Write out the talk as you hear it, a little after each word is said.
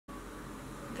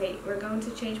Okay, we're going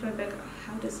to change my background.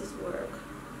 How does this work?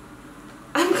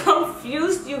 I'm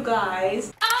confused, you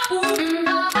guys. Hi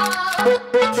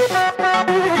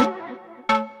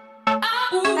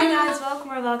guys,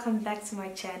 welcome back to my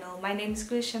channel. My name is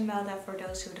Gulsen Melda for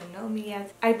those who don't know me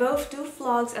yet. I both do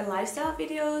vlogs and lifestyle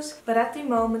videos, but at the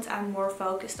moment I'm more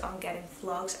focused on getting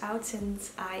vlogs out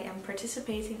since I am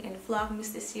participating in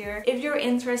Vlogmas this year. If you're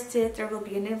interested, there will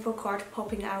be an info card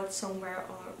popping out somewhere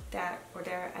or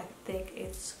there. I think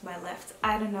it's my left.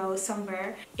 I don't know,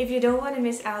 somewhere. If you don't want to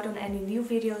miss out on any new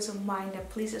videos of mine, then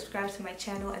please subscribe to my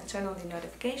channel and turn on the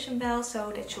notification bell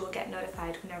so that you will get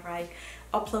notified whenever I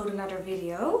upload another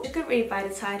video. You could read by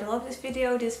the title of this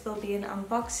video, this will be an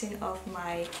unboxing of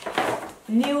my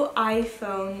new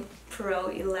iPhone Pro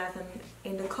 11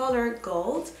 in the color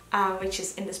gold, which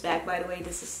is in this bag, by the way.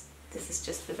 This is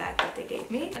just the bag that they gave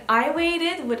me. I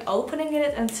waited with opening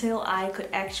it until I could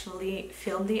actually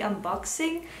film the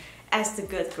unboxing as the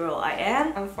good girl I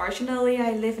am. Unfortunately,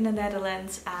 I live in the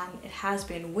Netherlands and it has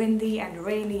been windy and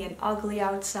rainy and ugly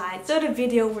outside, so the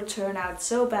video would turn out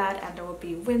so bad and there would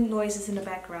be wind noises in the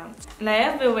background. And I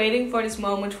have been waiting for this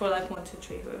moment for like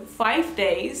 5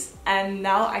 days, and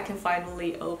now I can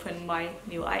finally open my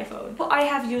new iPhone. Well, I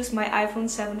have used my iPhone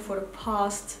 7 for the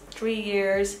past 3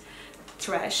 years.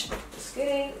 Trash. Just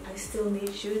kidding. I still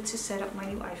need you to set up my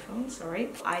new iPhone, sorry.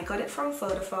 I got it from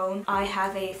Vodafone. I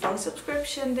have a phone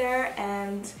subscription there,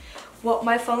 and what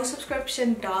my phone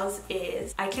subscription does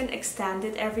is I can extend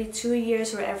it every 2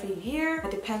 years or every year. It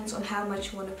depends on how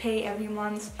much you want to pay every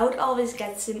month. I would always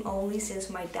get SIM only since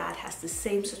my dad has the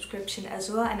same subscription as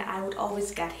well, and I would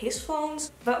always get his phones.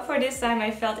 But for this time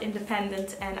I felt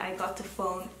independent and I got the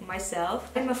phone myself.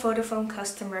 I'm a Vodafone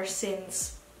customer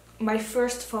since my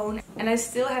first phone, and I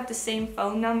still have the same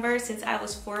phone number since I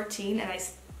was 14 and I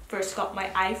first got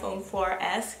my iPhone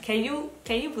 4S. Can you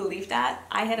believe that?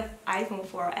 I had an iPhone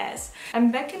 4S.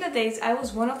 And back in the days I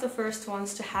was one of the first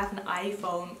ones to have an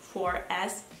iPhone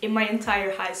 4S in my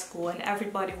entire high school, and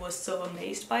everybody was so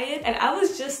amazed by it. And I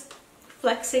was just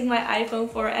flexing my iPhone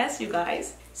 4S, you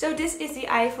guys. So this is the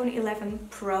iPhone 11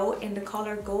 Pro in the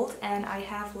color gold, and I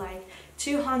have like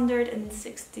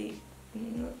 256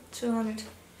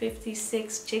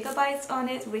 gigabytes on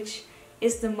it, which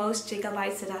is the most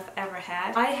gigabytes that I've ever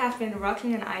had. I have been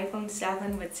rocking an iPhone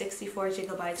 7 with 64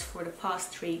 gigabytes for the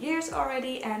past 3 years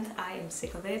already, and I am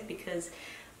sick of it because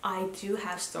I do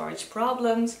have storage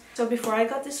problems. So before I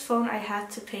got this phone I had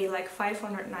to pay like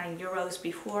 509 euros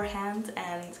beforehand,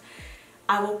 and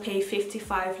I will pay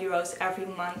 55 euros every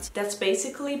month. That's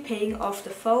basically paying off the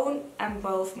phone and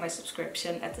both my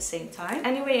subscription at the same time.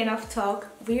 Anyway, enough talk.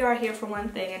 We are here for one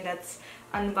thing, and that's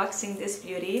unboxing this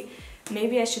beauty.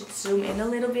 Maybe I should zoom in a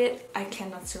little bit. I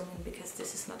cannot zoom in because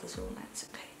this is not a zoom lens.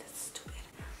 Okay, that's stupid.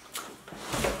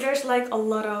 There's like a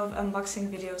lot of unboxing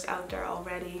videos out there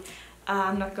already.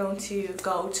 I'm not going to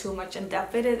go too much in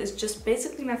depth with it. It's just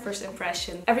basically my first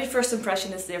impression. Every first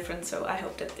impression is different, so I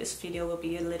hope that this video will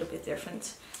be a little bit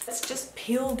different. Let's just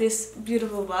peel this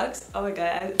beautiful box. Oh my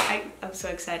god, I'm so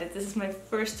excited. This is my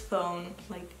first phone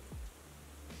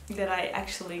that I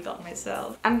actually got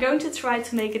myself. I'm going to try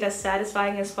to make it as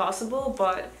satisfying as possible,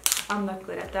 but I'm not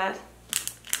good at that.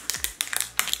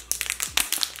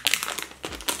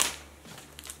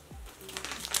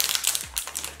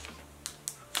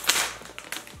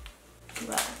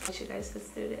 You guys, let's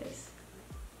do this.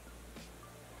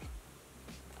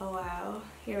 Oh wow,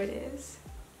 here it is.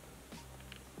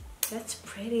 That's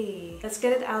pretty. Let's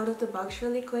get it out of the box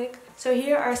really quick. So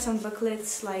here are some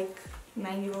booklets, like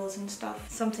manuals and stuff.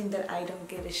 Something that I don't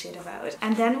give a shit about.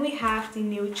 And then we have the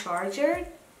new charger.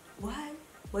 What?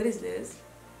 What is this?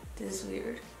 This is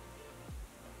weird.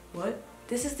 What?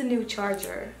 This is the new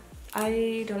charger.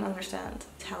 I don't understand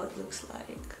how it looks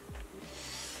like.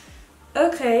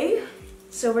 Okay.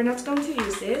 So we're not going to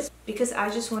use this because I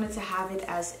just wanted to have it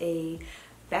as a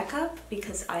backup,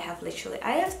 because I have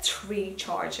 3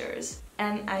 chargers,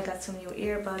 and I got some new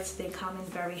earbuds. They come in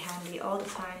very handy all the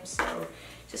time, so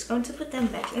just going to put them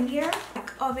back in here. The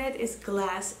back of it is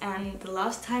glass, and the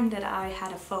last time that I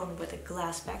had a phone with a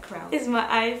glass background is my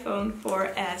iPhone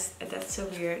 4S. That's so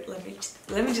weird. Let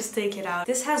me just take it out.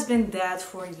 This has been dead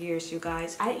for years, you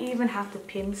guys. I even have the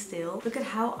pin still. Look at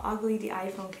how ugly the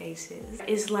iPhone case is.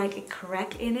 It's like a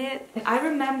crack in it. And I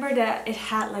remember that it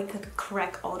had like a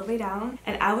crack all the way down,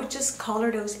 and I would just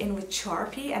color those in with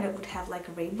Sharpie and it would have like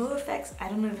rainbow effects. I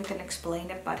don't know if I can explain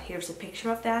it, but here's a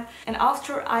picture of that. And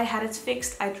after I had it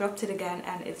fixed, I dropped it again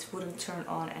and it wouldn't turn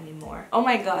on anymore. Oh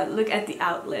my god, look at the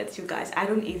outlet, you guys. I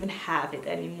don't even have it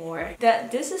anymore.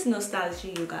 This is nostalgia,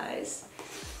 you guys.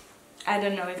 I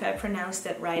don't know if I pronounced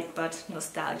that right, but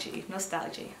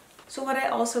nostalgia. So what I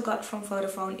also got from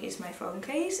Vodafone is my phone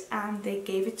case, and they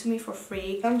gave it to me for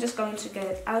free. I'm just going to get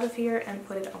it out of here and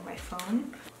put it on my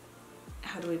phone.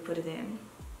 How do we put it in?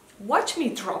 Watch me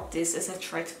drop this as I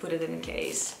try to put it in a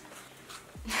case.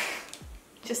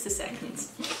 Just a second.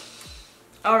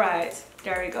 Alright,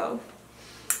 there we go.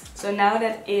 So now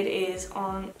that it is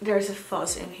on, there's a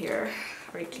fuzz in here.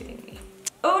 Are you kidding me?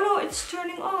 Oh no, it's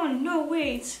turning on. No,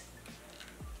 wait.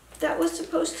 That was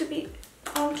supposed to be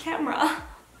on camera.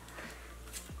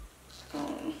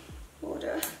 Oh,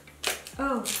 water.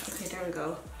 Oh, okay, there we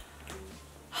go.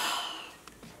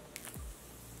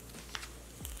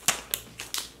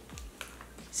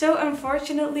 So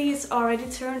unfortunately it's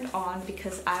already turned on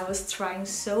because I was trying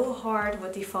so hard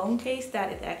with the phone case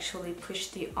that it actually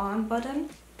pushed the on button.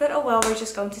 But oh well, we're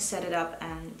just going to set it up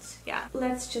and yeah.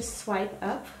 Let's just swipe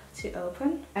up to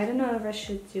open. I don't know if I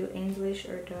should do English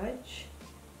or Dutch.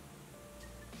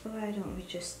 Why don't we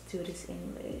just do this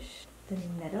English? The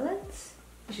Netherlands?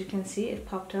 As you can see, it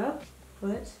popped up.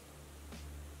 What?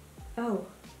 Oh,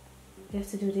 you have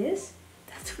to do this?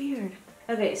 That's weird.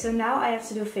 Okay, so now I have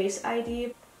to do Face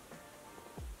ID.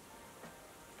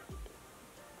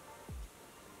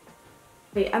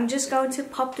 Okay, I'm just going to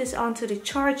pop this onto the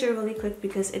charger really quick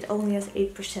because it only has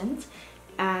 8%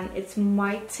 and it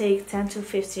might take 10 to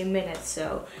 15 minutes,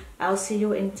 so I'll see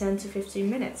you in 10 to 15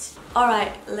 minutes.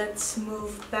 Alright, let's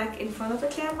move back in front of the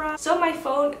camera. So my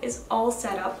phone is all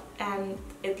set up and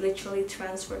it literally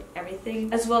transferred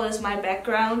everything as well as my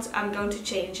background. I'm going to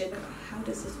change it. How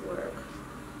does this work?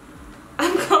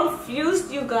 I'm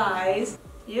confused, you guys.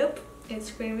 Yep, it's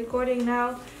screen recording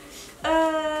now.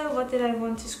 What did I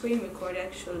want to screen record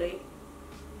actually?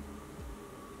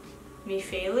 Me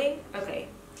failing? Okay.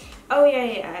 Oh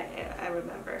yeah, I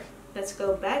remember. Let's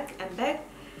go back and back.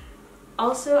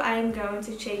 Also, I'm going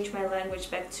to change my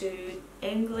language back to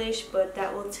English, but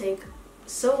that will take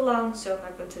so long, so I'm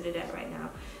not going to do that right now.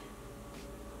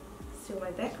 So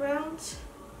my background.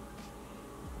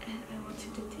 And I want to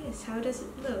do this. How does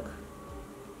it look?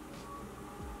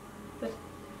 But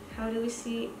how do we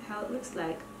see how it looks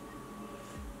like?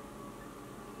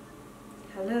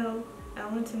 Hello? I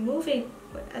want to move it,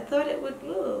 but I thought it would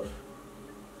move.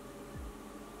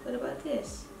 What about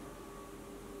this?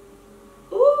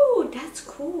 Ooh, that's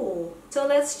cool. So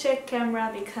let's check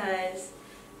camera because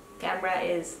camera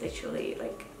is literally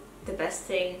like the best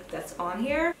thing that's on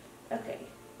here. Okay,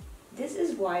 this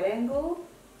is wide angle.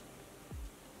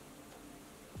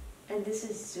 And this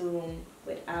is zoom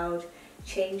without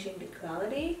changing the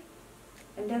quality.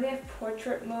 And then we have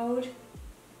portrait mode.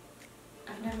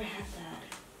 I've never had that.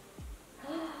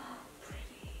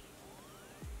 Pretty.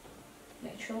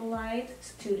 Natural light,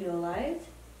 studio light,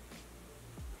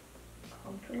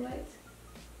 contour light.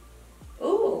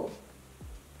 Ooh!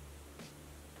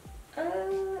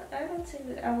 I don't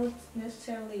think that I would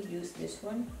necessarily use this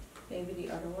one. Maybe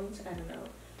the other ones, I don't know.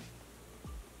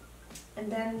 And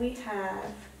then we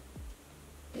have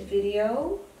the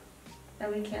video.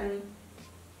 And we can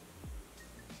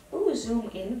zoom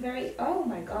in very, oh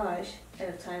my gosh,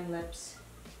 and a time lapse.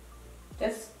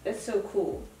 That's so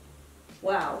cool.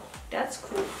 Wow, that's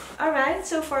cool. Alright,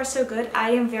 so far so good.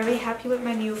 I am very happy with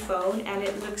my new phone and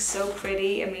it looks so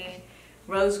pretty. I mean,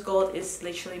 rose gold is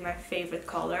literally my favorite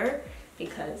color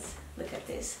because look at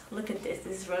this. Look at this.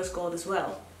 This is rose gold as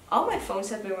well. All my phones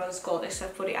have been rose gold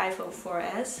except for the iPhone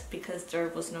 4S because there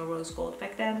was no rose gold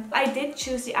back then. I did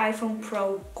choose the iPhone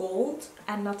Pro Gold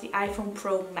and not the iPhone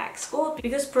Pro Max Gold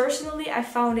because personally I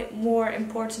found it more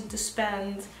important to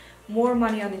spend more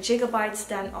money on the gigabytes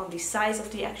than on the size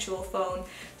of the actual phone.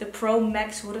 The Pro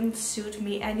Max wouldn't suit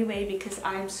me anyway because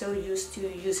I'm so used to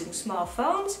using small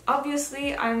phones.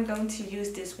 Obviously I'm going to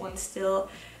use this one still.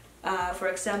 For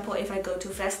example, if I go to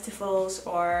festivals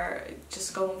or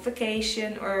just go on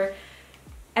vacation or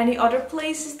any other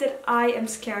places that I am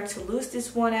scared to lose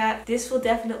this one at, this will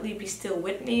definitely be still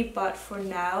with me, but for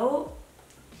now,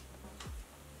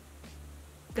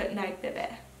 good night, baby.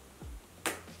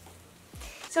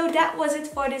 So that was it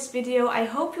for this video. I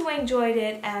hope you enjoyed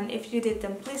it, and if you did,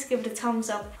 then please give it a thumbs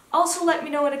up. Also let me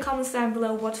know in the comments down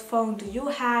below what phone do you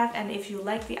have and if you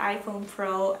like the iPhone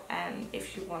Pro and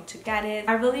if you want to get it.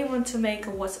 I really want to make a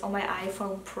what's on my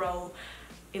iPhone Pro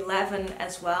 11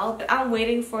 as well, but I'm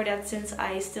waiting for that since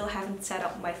I still haven't set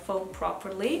up my phone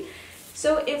properly.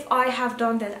 So if I have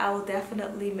done that, I will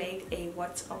definitely make a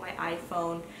what's on my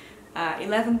iPhone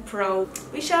 11 Pro.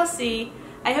 We shall see.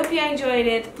 I hope you enjoyed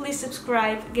it. Please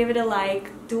subscribe, give it a like,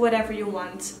 do whatever you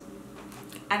want.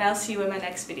 And I'll see you in my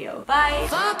next video. Bye!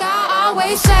 Fuck, I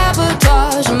always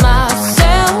sabotage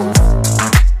myself.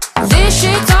 This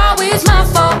shit's always my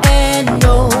fault and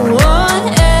no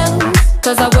one else.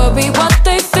 'Cause I worry what